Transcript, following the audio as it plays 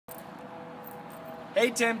Hey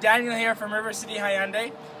Tim, Daniel here from River City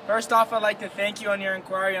Hyundai. First off, I'd like to thank you on your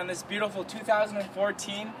inquiry on this beautiful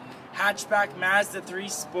 2014 hatchback Mazda 3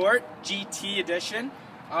 Sport GT Edition.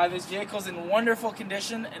 This vehicle's in wonderful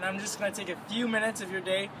condition, and I'm just going to take a few minutes of your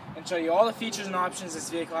day and show you all the features and options this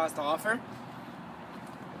vehicle has to offer.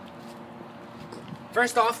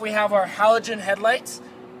 First off, we have our halogen headlights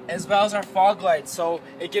as well as our fog lights, so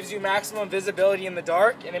it gives you maximum visibility in the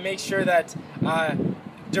dark, and it makes sure that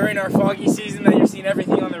during our foggy season that you're seeing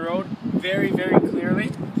everything on the road very, very clearly.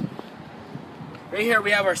 Right here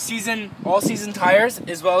we have our all-season tires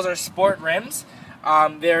as well as our sport rims.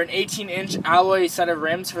 They're an 18-inch alloy set of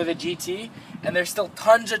rims for the GT, and there's still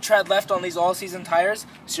tons of tread left on these all-season tires,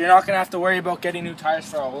 so you're not going to have to worry about getting new tires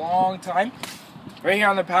for a long time. Right here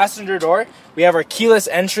on the passenger door, we have our keyless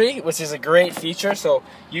entry, which is a great feature. So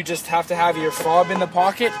you just have to have your fob in the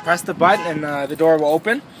pocket, press the button, and the door will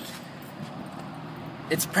open.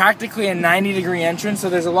 It's practically a 90-degree entrance, so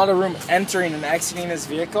there's a lot of room entering and exiting this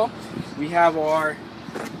vehicle. We have our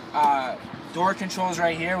door controls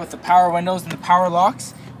right here with the power windows and the power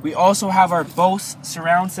locks. We also have our Bose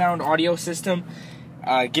surround sound audio system,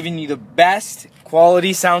 giving you the best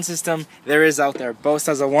quality sound system there is out there. Bose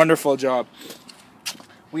does a wonderful job.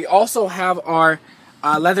 We also have our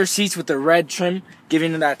leather seats with the red trim,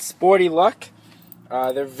 giving it that sporty look.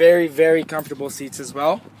 They're very, very comfortable seats as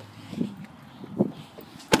well.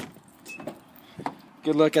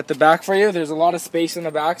 Good look at the back for you. There's a lot of space in the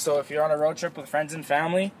back, so if you're on a road trip with friends and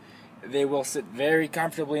family, they will sit very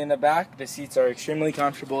comfortably in the back. The seats are extremely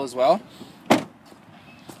comfortable as well.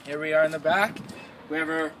 Here we are in the back. We have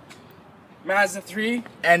our Mazda 3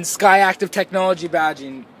 and Sky Active technology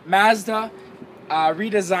badging. Mazda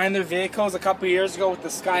redesigned their vehicles a couple years ago with the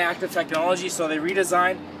Sky Active technology, so they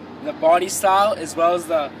redesigned the body style as well as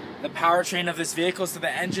the powertrain of this vehicle, so the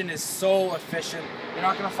engine is so efficient. You're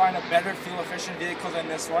not going to find a better fuel efficient vehicle than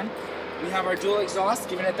this one. We have our dual exhaust,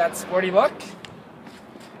 giving it that sporty look.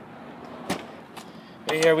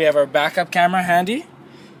 Right here we have our backup camera handy,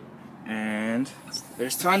 and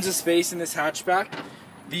there's tons of space in this hatchback.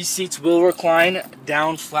 These seats will recline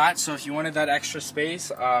down flat, so if you wanted that extra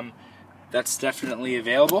space, that's definitely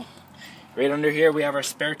available. Right under here we have our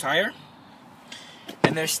spare tire,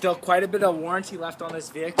 and there's still quite a bit of warranty left on this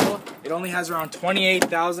vehicle. It only has around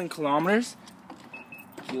 28,000 kilometers.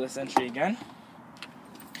 Keyless entry again.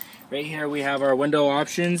 Right here we have our window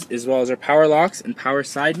options as well as our power locks and power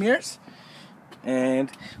side mirrors. And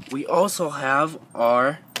we also have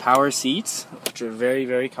our power seats, which are very,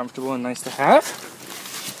 very comfortable and nice to have.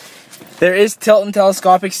 There is tilt and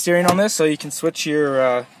telescopic steering on this, so you can switch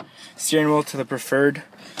your steering wheel to the preferred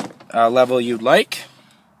level you'd like.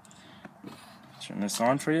 Turn this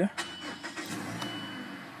on for you.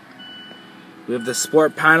 We have the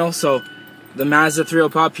sport panel, so the Mazda 3 will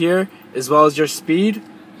pop here, as well as your speed.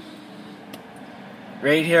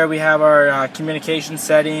 Right here we have our communication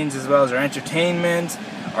settings, as well as our entertainment,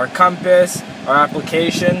 our compass, our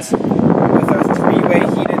applications, with our 3-way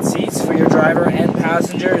heated seats for your driver and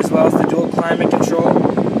passenger, as well as the dual climate control,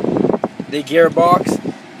 the gearbox,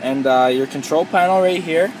 and your control panel right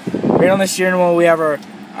here. Right on the steering wheel we have our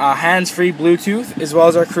hands-free Bluetooth, as well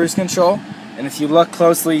as our cruise control. And if you look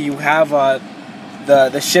closely, you have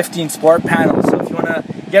the shifting sport panel. So if you want to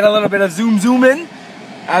get a little bit of zoom in,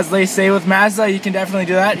 as they say with Mazda, you can definitely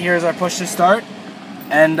do that. Here's our push to start.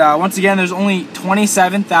 And once again, there's only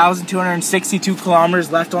 27,262 kilometers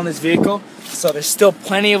left on this vehicle, so there's still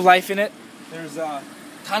plenty of life in it. There's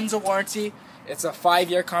tons of warranty. It's a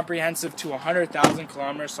 5-year comprehensive to 100,000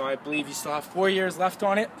 kilometers, so I believe you still have 4 years left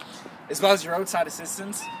on it, as well as your roadside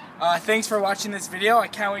assistance. Thanks for watching this video. I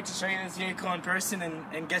can't wait to show you this vehicle in person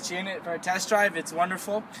and get you in it for a test drive. It's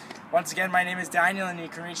wonderful. Once again, my name is Daniel, and you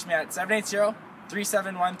can reach me at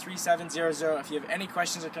 780-371-3700 if you have any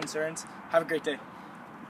questions or concerns. Have a great day.